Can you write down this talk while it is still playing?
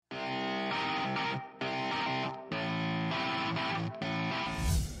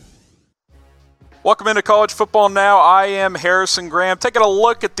Welcome into College Football Now. I am Harrison Graham. Taking a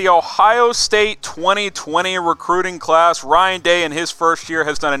look at the Ohio State 2020 recruiting class. Ryan Day in his first year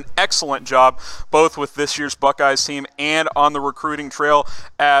has done an excellent job, both with this year's Buckeyes team and on the recruiting trail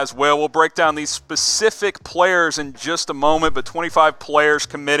as well. We'll break down these specific players in just a moment, but 25 players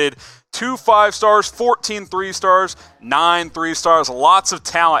committed, 2 5-stars, 14 3-stars, 9 3-stars. Lots of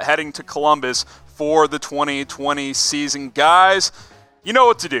talent heading to Columbus for the 2020 season. Guys, you know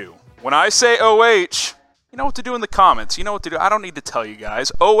what to do. When I say OH, you know what to do in the comments. You know what to do. I don't need to tell you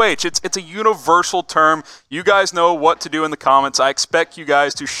guys. OH, it's a universal term. You guys know what to do in the comments. I expect you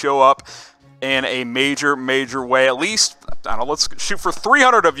guys to show up in a major way. At least, I don't know, let's shoot for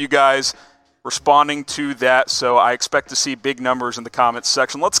 300 of you guys responding to that. So I expect to see big numbers in the comments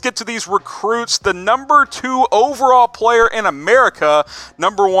section. Let's get to these recruits. The number 2 overall player in America,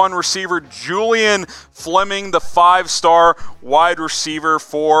 number 1 receiver Julian Fleming, the 5-star wide receiver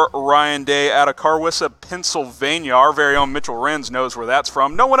for Ryan Day out of Carwissa, Pennsylvania. Our very own Mitchell Renz knows where that's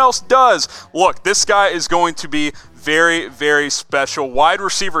from. No one else does. Look, this guy is going to be very special. Wide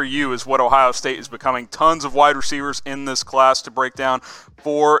receiver U is what Ohio State is becoming. Tons of wide receivers in this class to break down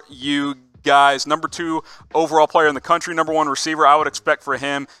for you guys. Number 2 overall player in the country, number 1 receiver. I would expect for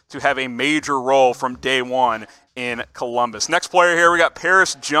him to have a major role from day one in Columbus. Next player here, we got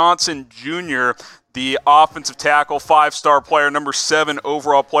Paris Johnson Jr., the offensive tackle, 5-star player, number 7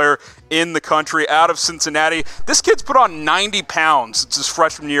 overall player in the country out of Cincinnati. This kid's put on 90 pounds since his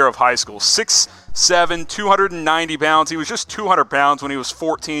freshman year of high school. 6'7", 290 pounds. He was just 200 pounds when he was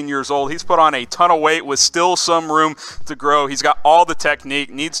 14 years old. He's put on a ton of weight with still some room to grow. He's got all the technique,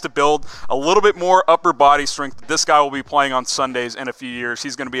 needs to build a little bit more upper body strength. This guy will be playing on Sundays in a few years.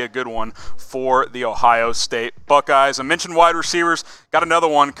 He's going to be a good one for the Ohio State Buckeyes. I mentioned wide receivers. Got another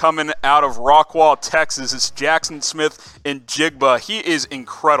one coming out of Rockwall, Texas. It's Jackson Smith in Jigba. He is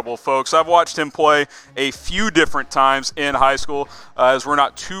incredible, folks. I've watched him play a few different times in high school, as we're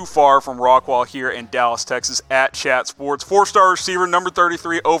not too far from Rockwall here in Dallas, Texas at Chat Sports. 4-star receiver, number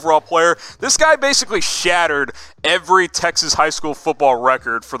 33 overall player. This guy basically shattered every Texas high school football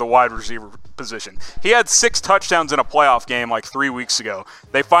record for the wide receiver position. He had 6 touchdowns in a playoff game like 3 weeks ago.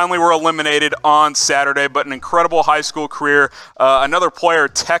 They finally were eliminated on Saturday, but an incredible high school career. Another player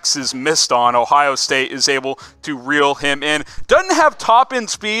Texas missed on, Ohio State is able to reel him in. Doesn't have top end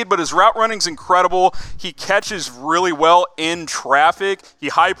speed, but his route running's incredible. He catches really well in traffic. He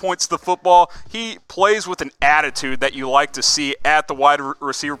high points the football. He plays with an attitude that you like to see at the wide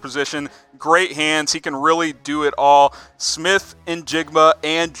receiver position. Great hands. He can really do it all. Smith and Jigba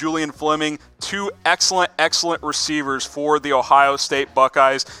and Julian Fleming, 2 excellent receivers for the Ohio State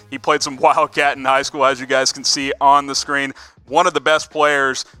Buckeyes. He played some Wildcat in high school, as you guys can see on the screen. One of the best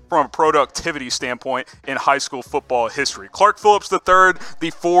players from a productivity standpoint in high school football history. Clark Phillips III,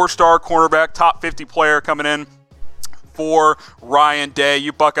 the 4-star cornerback, top 50 player coming in for Ryan Day.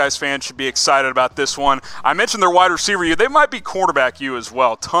 You Buckeyes fans should be excited about this one. I mentioned their wide receiver U. They might be cornerback U as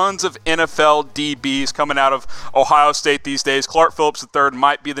well. Tons of NFL DBs coming out of Ohio State these days. Clark Phillips III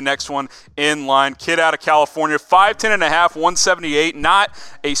might be the next one in line. Kid out of California, 5'10 and a half, 178. Not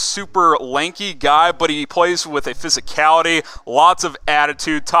a super lanky guy, but he plays with a physicality, lots of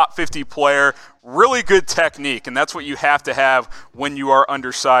attitude, top 50 player. Really good technique, and that's what you have to have when you are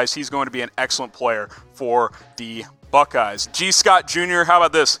undersized. He's going to be an excellent player for the Buckeyes. G. Scott Jr., how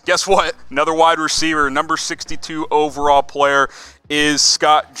about this? Guess what? Another wide receiver, number 62 overall player is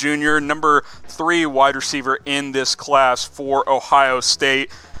Scott Jr., number 3 wide receiver in this class for Ohio State.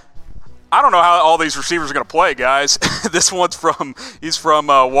 I don't know how all these receivers are going to play, guys. He's from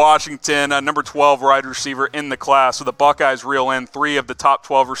Washington, number 12 wide receiver in the class. So the Buckeyes reel in 3 of the top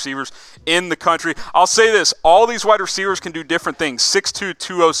 12 receivers in the country. I'll say this, all these wide receivers can do different things. 6'2",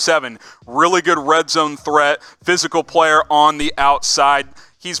 207, really good red zone threat, physical player on the outside.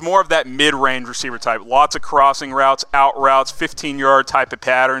 He's more of that mid-range receiver type. Lots of crossing routes, out routes, 15-yard type of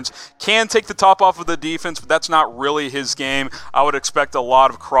patterns. Can take the top off of the defense, but that's not really his game. I would expect a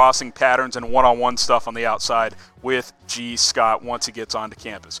lot of crossing patterns and one-on-one stuff on the outside with G. Scott once he gets onto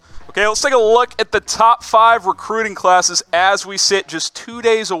campus. Okay, let's take a look at the top 5 recruiting classes as we sit just 2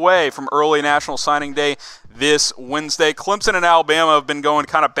 days away from early National Signing Day this Wednesday. Clemson and Alabama have been going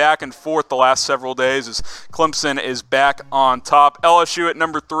kind of back and forth the last several days as Clemson is back on top. LSU at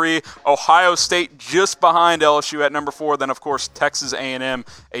number 3, Ohio State just behind LSU at number 4, then of course Texas A&M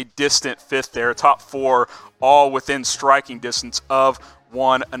a distant 5th there. Top 4 all within striking distance of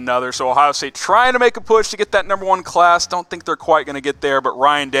one another. So Ohio State trying to make a push to get that number 1 class. Don't think they're quite going to get there, but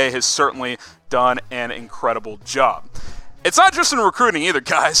Ryan Day has certainly done an incredible job. It's not just in recruiting either,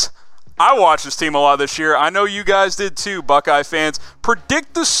 guys. I watched this team a lot this year. I know you guys did too, Buckeye fans.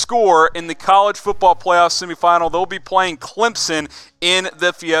 Predict the score in the college football playoff semifinal. They'll be playing Clemson in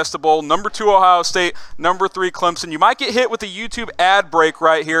the Fiesta Bowl. Number 2, Ohio State. Number 3, Clemson. You might get hit with a YouTube ad break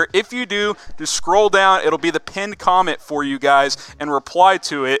right here. If you do, just scroll down. It'll be the pinned comment for you guys and reply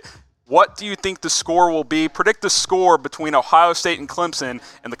to it. What do you think the score will be? Predict the score between Ohio State and Clemson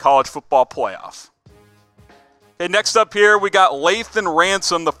in the college football playoff. Okay, next up here, we got Lathan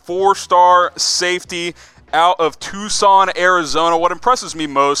Ransom, the 4-star safety out of Tucson, Arizona. What impresses me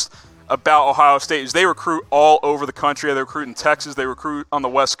most about Ohio State is they recruit all over the country. They recruit in Texas. They recruit on the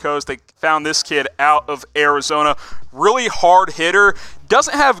West Coast. They found this kid out of Arizona. Really hard hitter.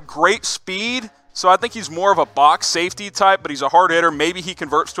 Doesn't have great speed, so I think he's more of a box safety type, but he's a hard hitter. Maybe he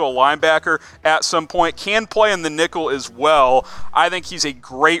converts to a linebacker at some point. Can play in the nickel as well. I think he's a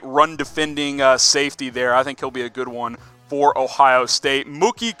great run-defending safety there. I think he'll be a good one for Ohio State.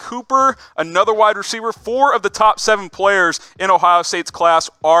 Mookie Cooper, another wide receiver. 4 of the top 7 players in Ohio State's class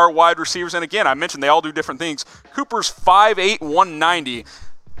are wide receivers. And again, I mentioned they all do different things. Cooper's 5'8", 190.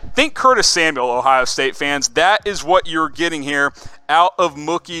 Think Curtis Samuel, Ohio State fans. That is what you're getting here out of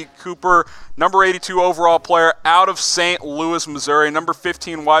Mookie Cooper. Number 82 overall player out of St. Louis, Missouri. Number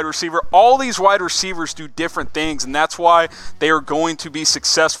 15 wide receiver. All these wide receivers do different things, and that's why they are going to be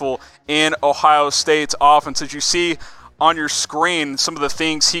successful in Ohio State's offense. As you see on your screen, some of the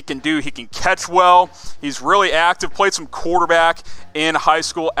things he can do. He can catch well. He's really active, played some quarterback in high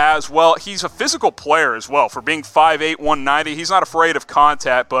school as well. He's a physical player as well for being 5'8", 190. He's not afraid of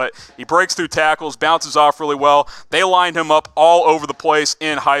contact, but he breaks through tackles, bounces off really well. They lined him up all over the place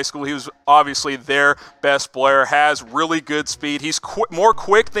in high school. He was obviously their best player, has really good speed. He's more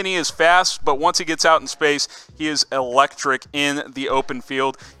quick than he is fast, but once he gets out in space, he is electric in the open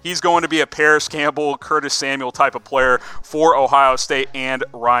field. He's going to be a Paris Campbell, Curtis Samuel type of player for Ohio State and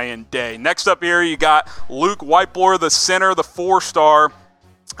Ryan Day. Next up here, you got Luke Whitebloor, the center, the 4-star,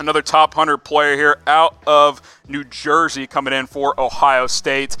 another top 100 player here out of New Jersey coming in for Ohio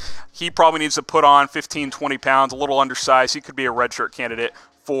State. He probably needs to put on 15, 20 pounds, a little undersized. He could be a redshirt candidate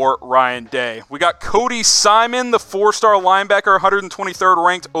for Ryan Day. We got Cody Simon, the 4-star linebacker, 123rd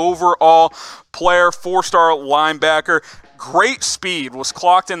ranked overall player, 4-star linebacker. Great speed, was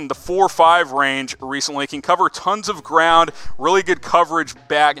clocked in the 4.5 range recently, can cover tons of ground, really good coverage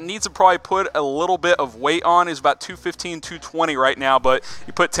back. Needs to probably put a little bit of weight on. He's about 215, 220 right now, but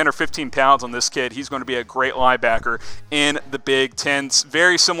you put 10 or 15 pounds on this kid, he's going to be a great linebacker in the Big Ten.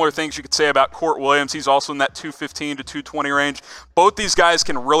 Very similar things you could say about Court Williams. He's also in that 215 to 220 range. Both these guys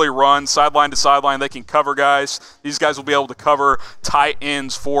can really run sideline to sideline. They can cover guys. These guys will be able to cover tight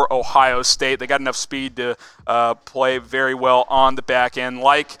ends for Ohio State. They got enough speed to play very well on the back end.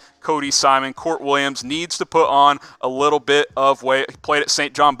 Like Cody Simon, Court Williams needs to put on a little bit of weight. He played at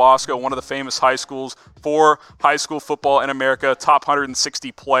St. John Bosco, one of the famous high schools for high school football in America. Top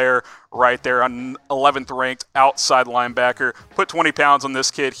 160 player right there, on 11th ranked outside linebacker. Put 20 pounds on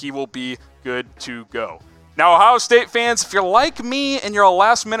this kid, he will be good to go. Now, Ohio State fans, if you're like me and you're a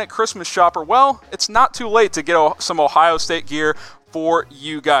last-minute Christmas shopper, well, it's not too late to get some Ohio State gear for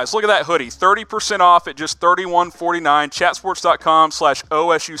you guys. Look at that hoodie, 30% off at just $31.49.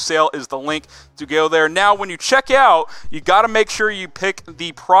 Chatsports.com/OSU sale is the link to go there. Now, when you check out, you got to make sure you pick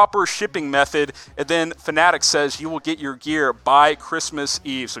the proper shipping method, and then Fanatics says you will get your gear by Christmas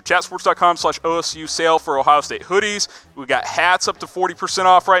Eve. So chatsports.com/OSU sale for Ohio State hoodies. We got hats up to 40%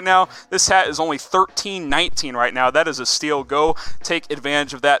 off right now. This hat is only $13.19 right now. That is a steal. Go take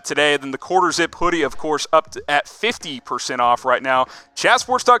advantage of that today. Then the quarter zip hoodie, of course, at 50% off right now.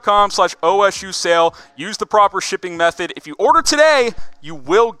 Chatsports.com/OSU sale. Use the proper shipping method. If you order today, you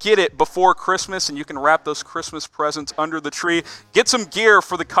will get it before Christmas, and you can wrap those Christmas presents under the tree. Get some gear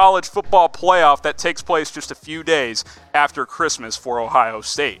for the college football playoff that takes place just a few days after Christmas for Ohio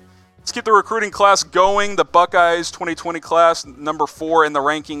State. Let's get the recruiting class going. The Buckeyes 2020 class, number 4 in the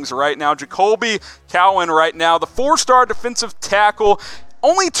rankings right now. Jacoby Cowan right now, the 4-star defensive tackle.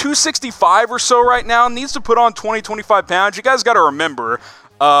 Only 265 or so right now. Needs to put on 20, 25 pounds. You guys got to remember,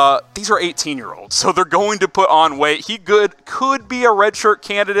 these are 18-year-olds, so they're going to put on weight. He could be a redshirt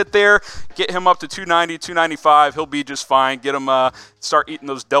candidate there. Get him up to 290, 295. He'll be just fine. Get him start eating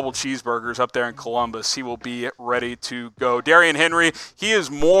those double cheeseburgers up there in Columbus. He will be ready to go. Darian Henry, he is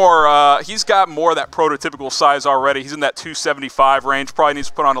more. He's got more of that prototypical size already. He's in that 275 range. Probably needs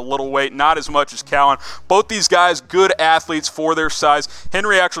to put on a little weight, not as much as Cowan. Both these guys, good athletes for their size.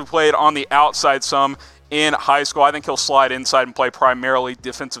 Henry actually played on the outside some in high school. I think he'll slide inside and play primarily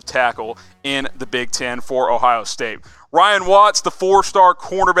defensive tackle in the Big Ten for Ohio State. Ryan Watts, the 4-star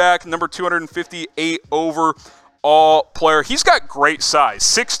cornerback, number 258 All-player. He's got great size,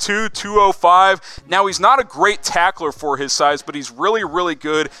 6'2", 205. Now, he's not a great tackler for his size, but he's really, really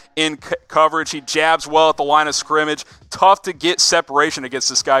good in coverage. He jabs well at the line of scrimmage. Tough to get separation against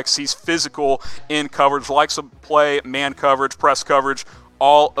this guy because he's physical in coverage, likes to play man coverage, press coverage,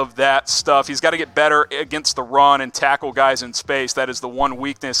 all of that stuff. He's got to get better against the run and tackle guys in space. That is the one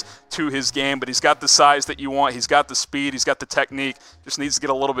weakness to his game, but he's got the size that you want. He's got the speed. He's got the technique. Just needs to get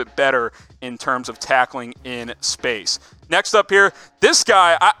a little bit better in terms of tackling in space. Next up here, this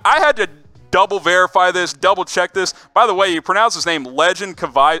guy, I had to double verify this, double check this. By the way, you pronounce his name Legend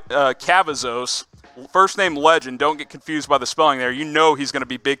Cavazos. First name Legend. Don't get confused by the spelling there. You know he's going to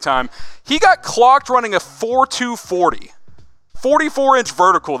be big time. He got clocked running a 4.240. 44-inch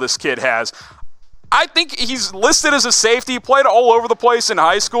vertical this kid has. I think he's listed as a safety. He played all over the place in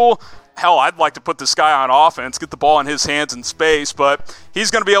high school. Hell, I'd like to put this guy on offense, get the ball in his hands in space, but he's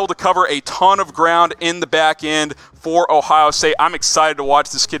going to be able to cover a ton of ground in the back end for Ohio State. I'm excited to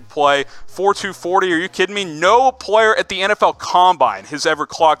watch this kid play. 4.240, are you kidding me? No player at the NFL Combine has ever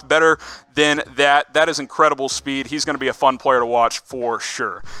clocked better than that. That is incredible speed. He's going to be a fun player to watch for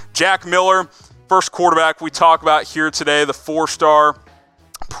sure. Jack Miller, first quarterback we talk about here today, the 4-star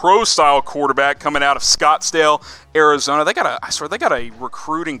pro-style quarterback coming out of Scottsdale, Arizona. They got a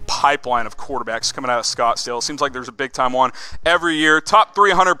recruiting pipeline of quarterbacks coming out of Scottsdale. It seems like there's a big-time one every year. Top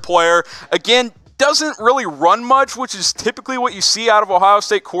 300 player. Again, doesn't really run much, which is typically what you see out of Ohio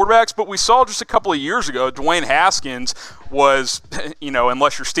State quarterbacks, but we saw just a couple of years ago, Dwayne Haskins was,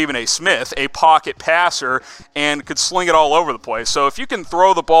 unless you're Stephen A. Smith, a pocket passer and could sling it all over the place. So if you can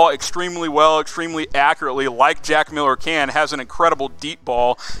throw the ball extremely well, extremely accurately, like Jack Miller can, has an incredible deep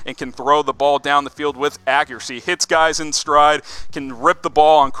ball and can throw the ball down the field with accuracy, hits guys in stride, can rip the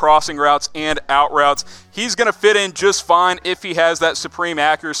ball on crossing routes and out routes, he's going to fit in just fine if he has that supreme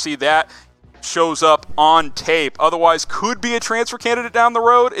accuracy that shows up on tape. Otherwise, could be a transfer candidate down the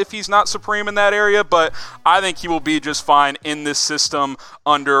road if he's not supreme in that area, but I think he will be just fine in this system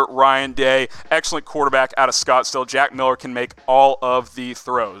under Ryan Day. Excellent quarterback out of Scottsdale. Jack Miller can make all of the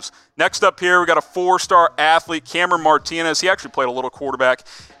throws. Next up here, we got a 4-star athlete, Cameron Martinez. He actually played a little quarterback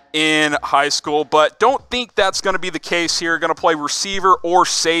in high school, but don't think that's going to be the case here. Going to play receiver or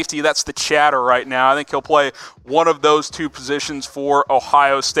safety. That's the chatter right now. I think he'll play one of those two positions for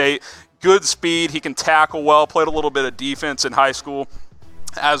Ohio State. Good speed. He can tackle well. Played a little bit of defense in high school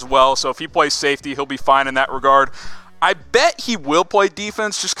as well. So if he plays safety, he'll be fine in that regard. I bet he will play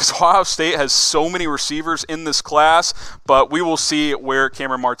defense just because Ohio State has so many receivers in this class, but we will see where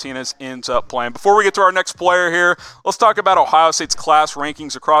Cameron Martinez ends up playing. Before we get to our next player here, let's talk about Ohio State's class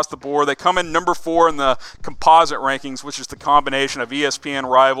rankings across the board. They come in number 4 in the composite rankings, which is the combination of ESPN,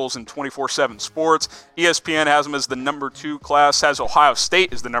 Rivals, and 24/7 Sports. ESPN has them as the number 2 class, has Ohio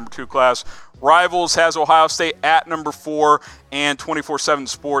State as the number 2 class. Rivals has Ohio State at number 4, and 24/7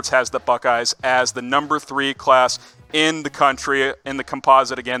 Sports has the Buckeyes as the number 3 class in the country. In the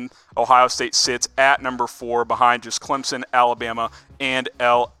composite, again, Ohio State sits at number 4 behind just Clemson, Alabama, and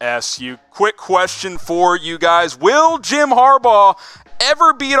LSU. Quick question for you guys. Will Jim Harbaugh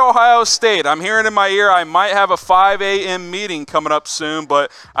ever beat Ohio State? I'm hearing in my ear I might have a 5 a.m. meeting coming up soon,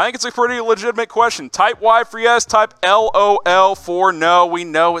 but I think it's a pretty legitimate question. Type Y for yes, type LOL for no. We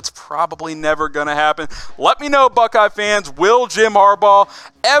know it's probably never going to happen. Let me know, Buckeye fans, will Jim Harbaugh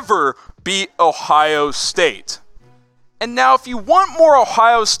ever beat Ohio State? And now, if you want more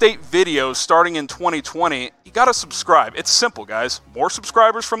Ohio State videos starting in 2020, you got to subscribe. It's simple, guys. More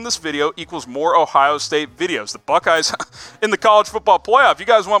subscribers from this video equals more Ohio State videos. The Buckeyes in the college football playoff. You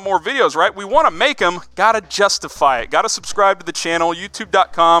guys want more videos, right? We want to make them. Got to justify it. Got to subscribe to the channel,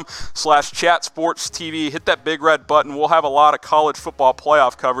 youtube.com/chatsportstv. Hit that big red button. We'll have a lot of college football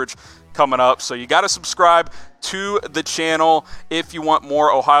playoff coverage coming up. So you got to subscribe to the channel. If you want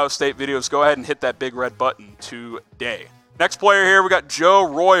more Ohio State videos, go ahead and hit that big red button today. Next player here, we got Joe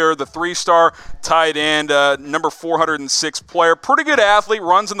Royer, the 3-star tight end, number 406 player. Pretty good athlete,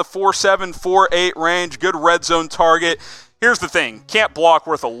 runs in the 4.7, 4.8 range, good red zone target. Here's the thing, can't block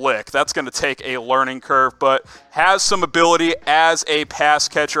worth a lick. That's going to take a learning curve, but has some ability as a pass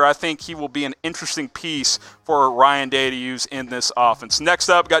catcher. I think he will be an interesting piece for Ryan Day to use in this offense. Next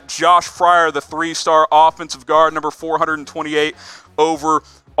up, got Josh Fryer, the 3-star offensive guard, number 428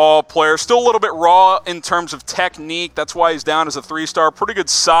 overall player. Still a little bit raw in terms of technique. That's why he's down as a 3-star. Pretty good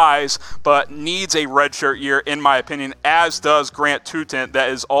size, but needs a redshirt year, in my opinion, as does Grant Tutent,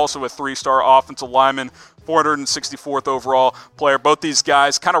 that is also a 3-star offensive lineman, 464th overall player. Both these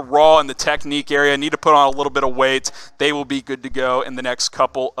guys kind of raw in the technique area, need to put on a little bit of weight. They will be good to go in the next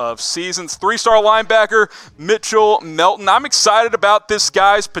couple of seasons. 3-star linebacker Mitchell Melton. I'm excited about this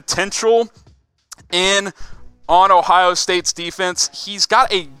guy's potential in on Ohio State's defense. He's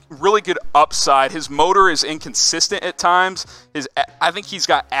got a really good upside. His motor is inconsistent at times. I think he's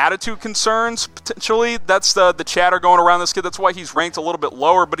got attitude concerns, potentially. That's the chatter going around this kid. That's why he's ranked a little bit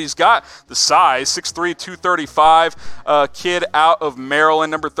lower, but he's got the size, 6'3", 235, kid out of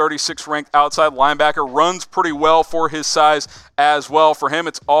Maryland, number 36 ranked outside linebacker, runs pretty well for his size as well. For him,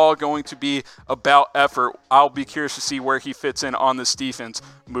 it's all going to be about effort. I'll be curious to see where he fits in on this defense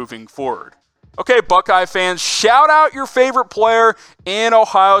moving forward. Okay, Buckeye fans, shout out your favorite player in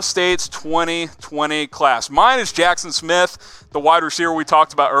Ohio State's 2020 class. Mine is Jackson Smith, the wide receiver we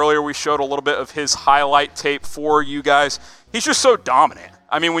talked about earlier. We showed a little bit of his highlight tape for you guys. He's just so dominant.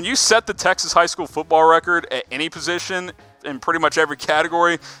 I mean, when you set the Texas high school football record at any position in pretty much every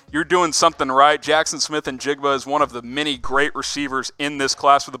category, you're doing something right. Jackson Smith-Njigba is one of the many great receivers in this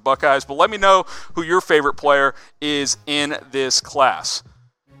class for the Buckeyes. But let me know who your favorite player is in this class.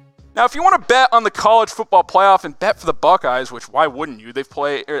 Now, if you want to bet on the college football playoff and bet for the Buckeyes, which why wouldn't you?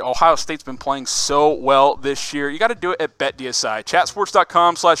 Ohio State's been playing so well this year. You got to do it at BetDSI.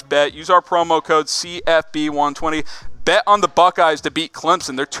 Chatsports.com/bet. Use our promo code CFB120. Bet on the Buckeyes to beat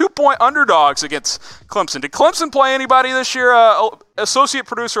Clemson. They're 2-point underdogs against Clemson. Did Clemson play anybody this year? Associate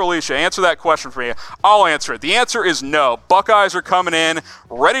producer Alicia, answer that question for me. I'll answer it. The answer is no. Buckeyes are coming in,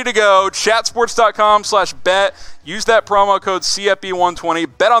 ready to go. Chatsports.com/bet. Use that promo code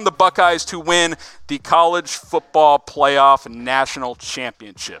CFB120. Bet on the Buckeyes to win the college football playoff national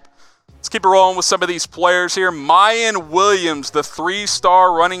championship. Let's keep it rolling with some of these players here. Mayan Williams, the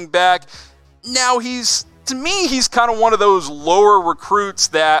 3-star running back. Now to me, he's kind of one of those lower recruits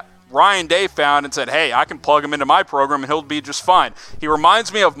that Ryan Day found and said, hey, I can plug him into my program and he'll be just fine. He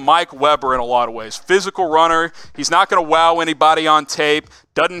reminds me of Mike Weber in a lot of ways. Physical runner. He's not going to wow anybody on tape.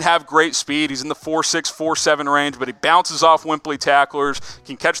 Doesn't have great speed. He's in the 4.6, 4.7 range, but he bounces off wimply tacklers,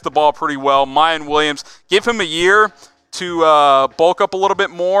 can catch the ball pretty well. Mayan Williams, give him a year to bulk up a little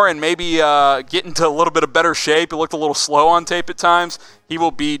bit more and maybe get into a little bit of better shape. He looked a little slow on tape at times. He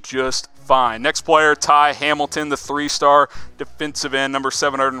will be just fine. Next player, Ty Hamilton, the 3-star defensive end, number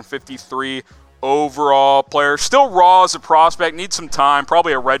 753 overall player. Still raw as a prospect, needs some time,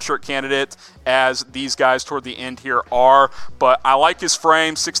 probably a redshirt candidate as these guys toward the end here are, but I like his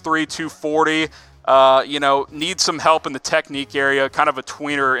frame, 6'3", 240. Needs some help in the technique area, kind of a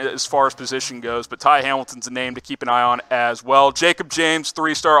tweener as far as position goes, but Ty Hamilton's a name to keep an eye on as well. Jacob James,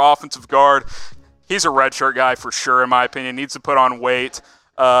 3-star offensive guard. He's a redshirt guy for sure, in my opinion. Needs to put on weight.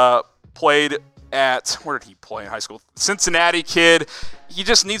 Played at, where did he play in high school? Cincinnati kid. He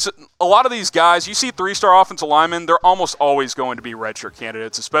just needs, a lot of these guys, you see 3-star offensive linemen, they're almost always going to be redshirt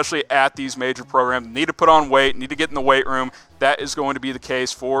candidates, especially at these major programs. Need to put on weight, need to get in the weight room. That is going to be the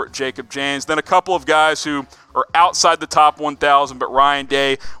case for Jacob James. Then a couple of guys who are outside the top 1,000, but Ryan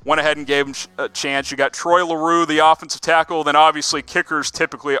Day went ahead and gave him a chance. You got Troy LaRue, the offensive tackle. Then obviously kickers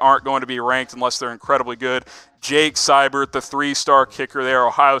typically aren't going to be ranked unless they're incredibly good. Jake Seibert, the 3-star kicker there,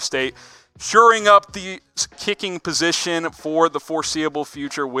 Ohio State, shoring up the kicking position for the foreseeable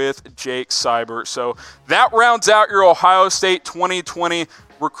future with Jake Seibert. So that rounds out your Ohio State 2020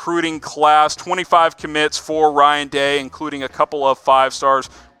 recruiting class. 25 commits for Ryan Day, including a couple of 5-stars,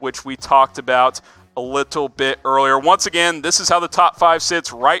 which we talked about a little bit earlier. Once again, this is how the top 5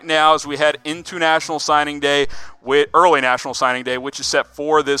 sits right now as we head into National Signing Day, early National Signing Day, which is set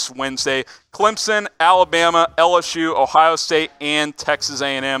for this Wednesday. Clemson, Alabama, LSU, Ohio State, and Texas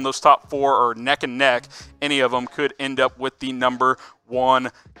A&M. Those top 4 are neck and neck. Any of them could end up with the number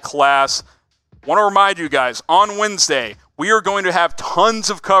 1 class. Want to remind you guys, on Wednesday, we are going to have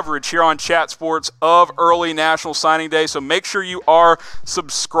tons of coverage here on Chat Sports of early National Signing Day, so make sure you are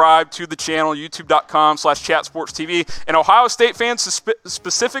subscribed to the channel, youtube.com/chatsportstv. And Ohio State fans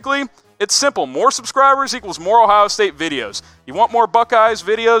specifically, it's simple. More subscribers equals more Ohio State videos. You want more Buckeyes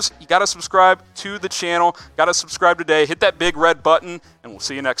videos, you got to subscribe to the channel. Got to subscribe today. Hit that big red button, and we'll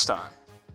see you next time.